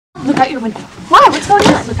out your window. Why? What's going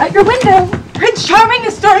on? Look out your window. Prince Charming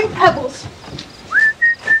is throwing pebbles.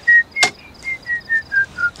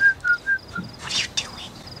 What are you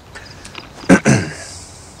doing?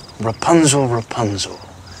 Rapunzel, Rapunzel,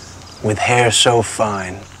 with hair so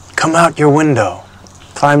fine, come out your window,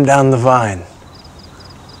 climb down the vine.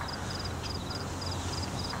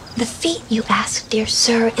 The feat you ask, dear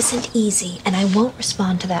sir, isn't easy, and I won't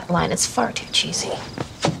respond to that line. It's far too cheesy.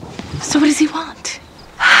 So what does he want?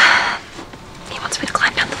 He wants me to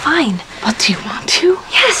climb down the vine. Well, do you want to?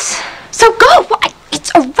 Yes. So go!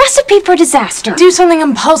 It's a recipe for disaster. Do something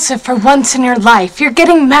impulsive for once in your life. You're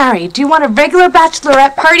getting married. Do you want a regular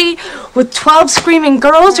bachelorette party with 12 screaming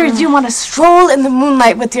girls, or do you want to stroll in the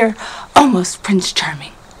moonlight with your almost Prince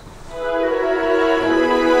Charming?